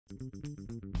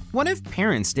What if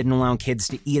parents didn't allow kids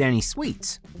to eat any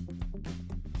sweets?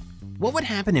 What would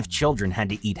happen if children had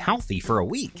to eat healthy for a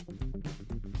week?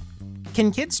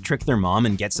 Can kids trick their mom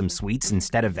and get some sweets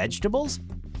instead of vegetables?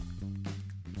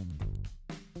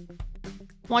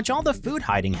 Watch all the food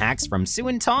hiding hacks from Sue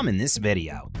and Tom in this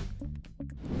video.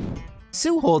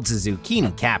 Sue holds a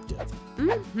zucchini captive,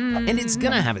 and it's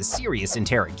gonna have a serious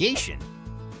interrogation.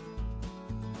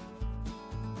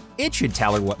 It should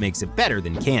tell her what makes it better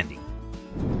than candy.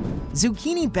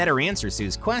 Zucchini better answer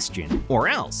Sue's question, or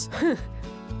else.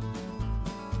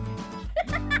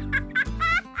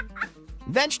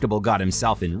 Vegetable got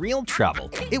himself in real trouble.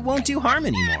 It won't do harm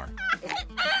anymore.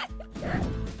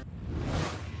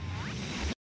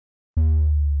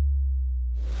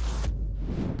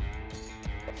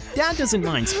 Dad doesn't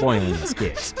mind spoiling his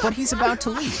kids, but he's about to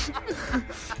leave.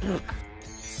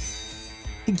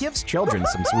 He gives children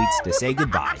some sweets to say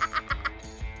goodbye.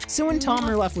 Sue and Tom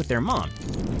are left with their mom,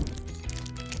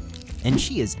 and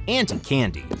she is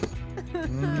anti-candy.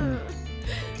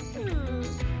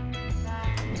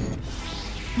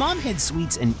 Mom hid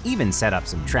sweets and even set up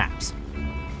some traps.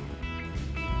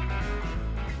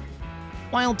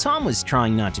 While Tom was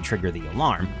trying not to trigger the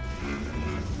alarm,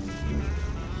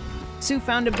 Sue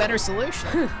found a better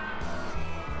solution.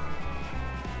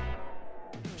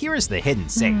 Here is the hidden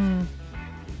safe.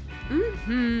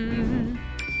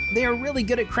 They are really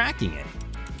good at cracking it.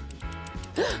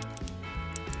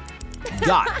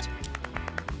 Got it.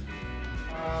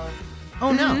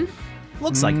 Oh no,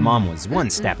 looks like Mom was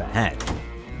one step ahead.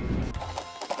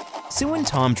 Sue and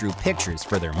Tom drew pictures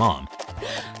for their mom,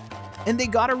 and they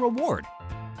got a reward.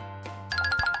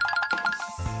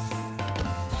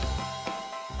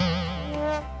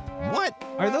 What?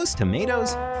 Are those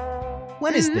tomatoes?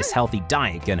 When is this healthy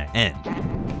diet gonna end?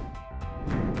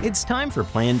 It's time for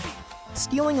Plan B,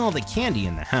 stealing all the candy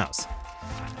in the house.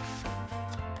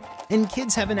 And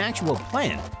kids have an actual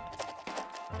plan.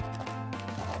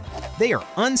 They are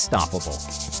unstoppable.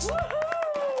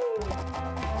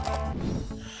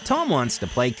 Tom wants to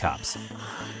play cups.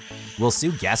 Will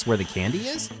Sue guess where the candy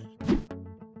is?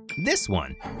 This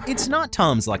one. It's not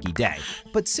Tom's lucky day,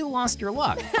 but Sue lost her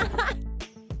luck.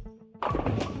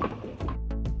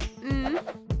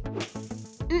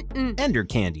 And her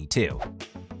candy, too.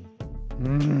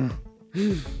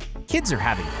 Kids are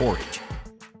having porridge.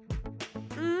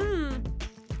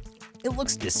 It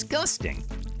looks disgusting.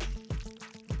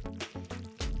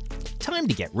 Time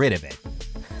to get rid of it.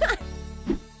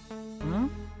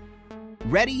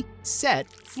 Ready, set,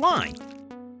 fly.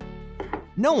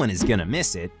 No one is gonna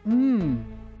miss it.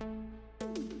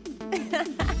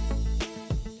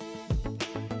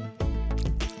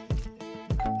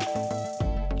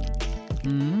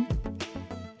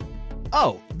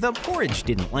 Oh, the porridge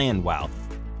didn't land well.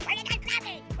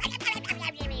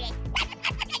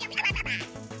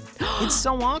 It's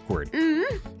so awkward.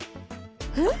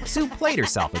 Sue played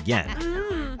herself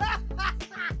again.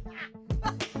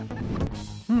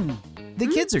 The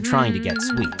kids are trying to get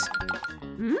sweets.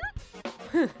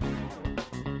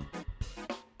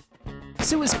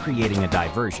 Sue is creating a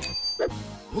diversion.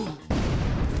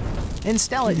 And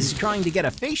Stella is trying to get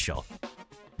a facial.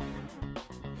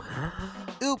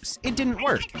 Oops, it didn't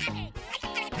work.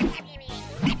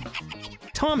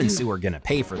 Tom and Sue are gonna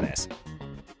pay for this.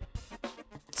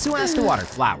 Sue has to water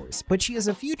flowers, but she has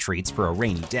a few treats for a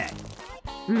rainy day.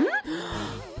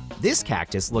 This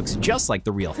cactus looks just like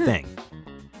the real thing.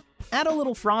 Add a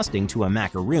little frosting to a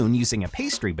macaroon using a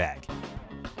pastry bag.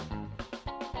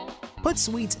 Put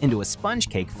sweets into a sponge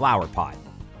cake flower pot.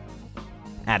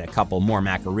 Add a couple more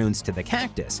macaroons to the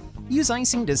cactus. Use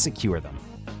icing to secure them.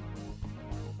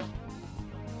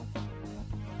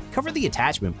 Cover the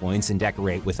attachment points and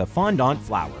decorate with a fondant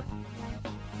flower.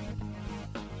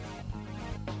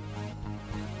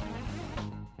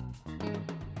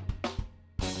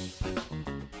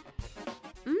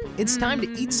 It's time to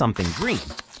eat something green.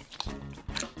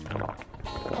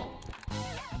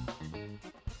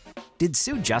 Did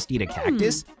Sue just eat a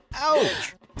cactus?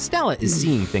 Ouch! Stella is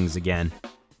seeing things again.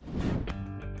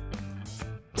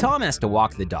 Tom has to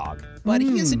walk the dog, but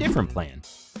he has a different plan.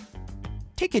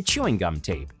 Take a chewing gum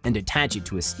tape and attach it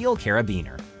to a steel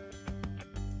carabiner.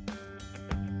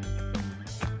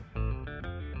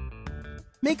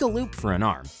 Make a loop for an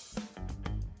arm.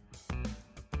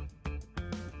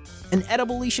 An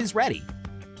edible leash is ready.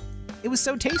 It was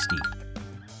so tasty.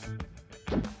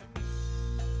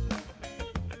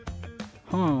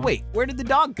 Wait, where did the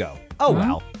dog go? Oh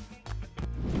well.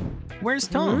 Where's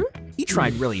Tom? He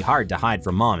tried really hard to hide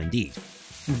from Mom and eat.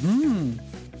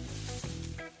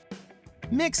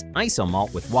 Mix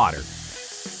Isomalt with water.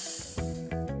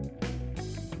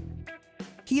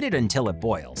 Heat Heat it until it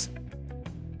boils.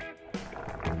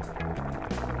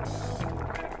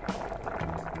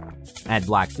 Add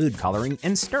black food coloring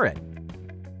and stir it.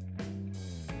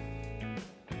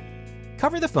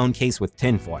 Cover the phone case with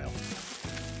tin foil.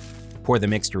 Pour the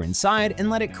mixture inside and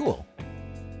let it cool.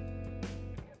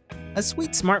 A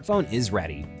sweet smartphone is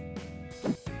ready.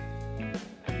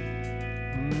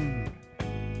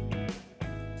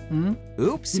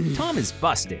 Oops, Tom is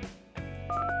busted.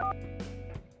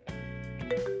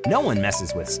 No one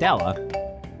messes with Stella.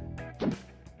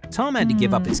 Tom had to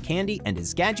give up his candy and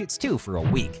his gadgets too for a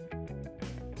week.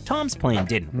 Tom's plan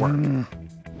didn't work.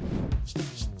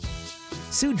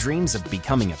 Sue dreams of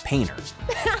becoming a painter.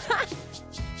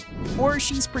 Or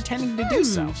she's pretending to do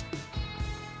so.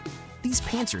 These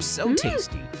pants are so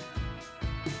tasty.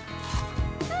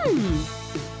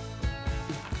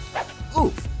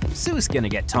 Oof, Sue's gonna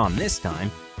get Tom this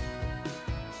time.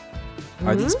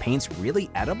 Are these paints really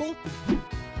edible?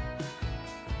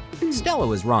 Stella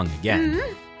was wrong again.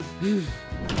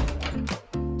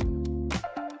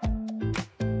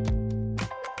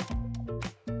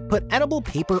 Put edible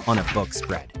paper on a book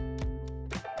spread.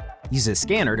 Use a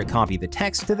scanner to copy the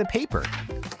text to the paper.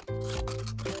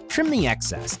 Trim the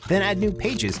excess, then add new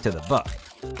pages to the book.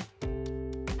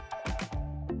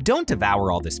 Don't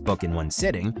devour all this book in one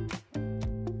sitting.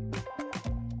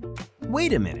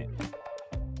 Wait a minute.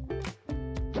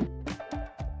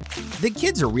 The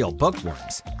kids are real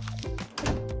bookworms.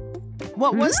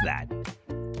 What was that?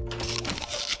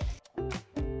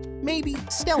 Maybe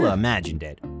Stella imagined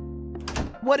it.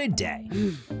 What a day.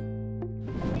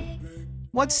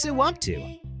 What's Sue up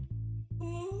to?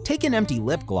 Take an empty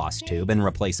lip gloss tube and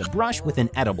replace a brush with an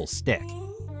edible stick.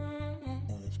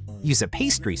 Use a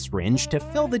pastry syringe to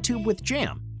fill the tube with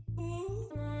jam.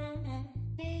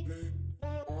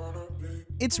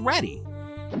 It's ready.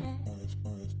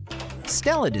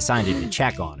 Stella decided to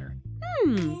check on her.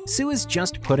 Sue is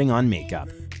just putting on makeup.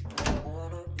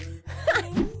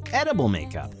 Edible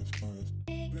makeup.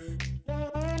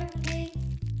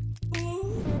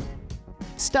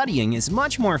 Studying is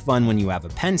much more fun when you have a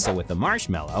pencil with a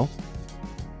marshmallow.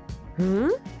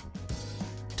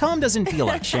 Tom doesn't feel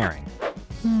like sharing.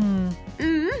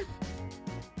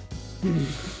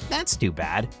 That's too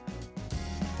bad.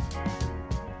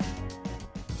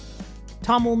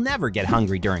 Tom will never get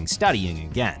hungry during studying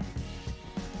again.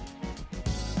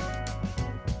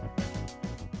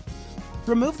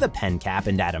 Remove the pen cap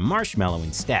and add a marshmallow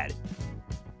instead.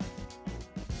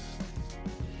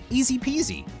 Easy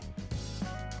peasy.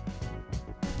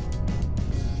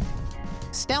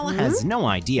 Stella has no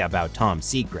idea about Tom's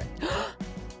secret.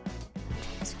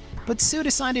 But Sue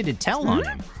decided to tell on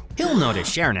him. He'll know to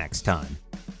share next time.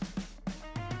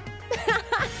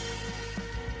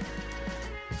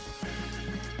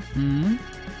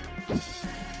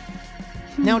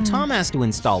 Now Tom has to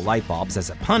install light bulbs as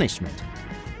a punishment.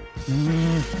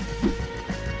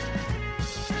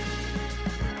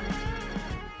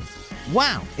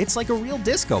 Wow, it's like a real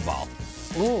disco ball.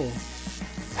 Oh.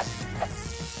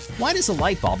 Why does a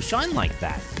light bulb shine like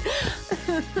that?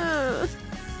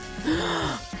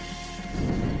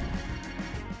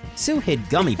 Sue hid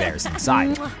gummy bears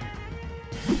inside.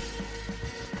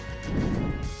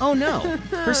 Oh no,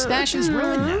 her stash is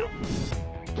ruined now.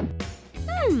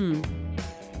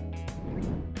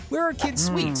 Where are kids'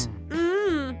 sweets?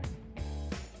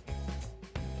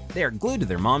 They are glued to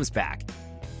their mom's back.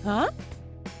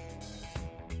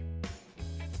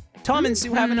 Tom and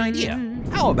Sue have an idea.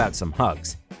 How about some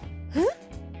hugs?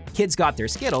 Kids got their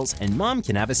Skittles and Mom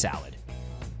can have a salad.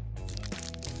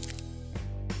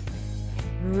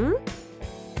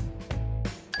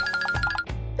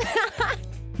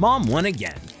 Mom won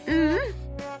again.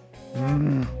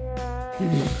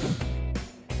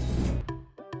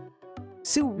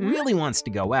 Sue really wants to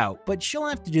go out, but she'll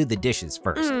have to do the dishes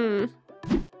first.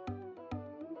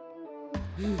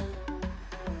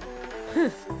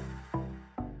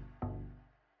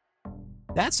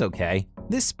 That's okay.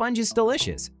 This sponge is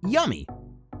delicious. Yummy.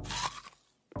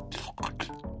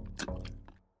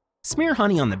 Smear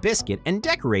honey on the biscuit and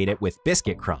decorate it with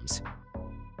biscuit crumbs.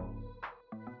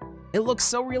 It looks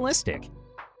so realistic.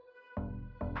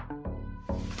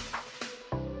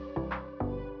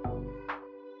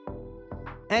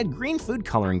 Add green food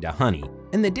coloring to honey,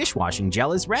 and the dishwashing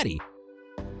gel is ready.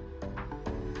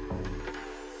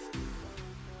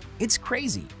 It's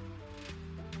crazy.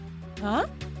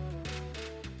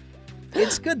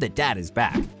 It's good that Dad is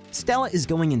back. Stella is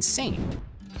going insane.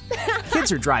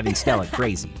 Kids are driving Stella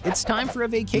crazy. It's time for a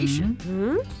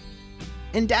vacation.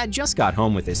 And Dad just got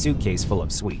home with a suitcase full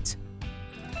of sweets.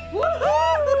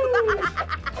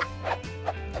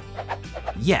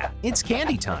 Yeah, it's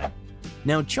candy time.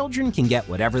 Now children can get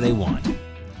whatever they want.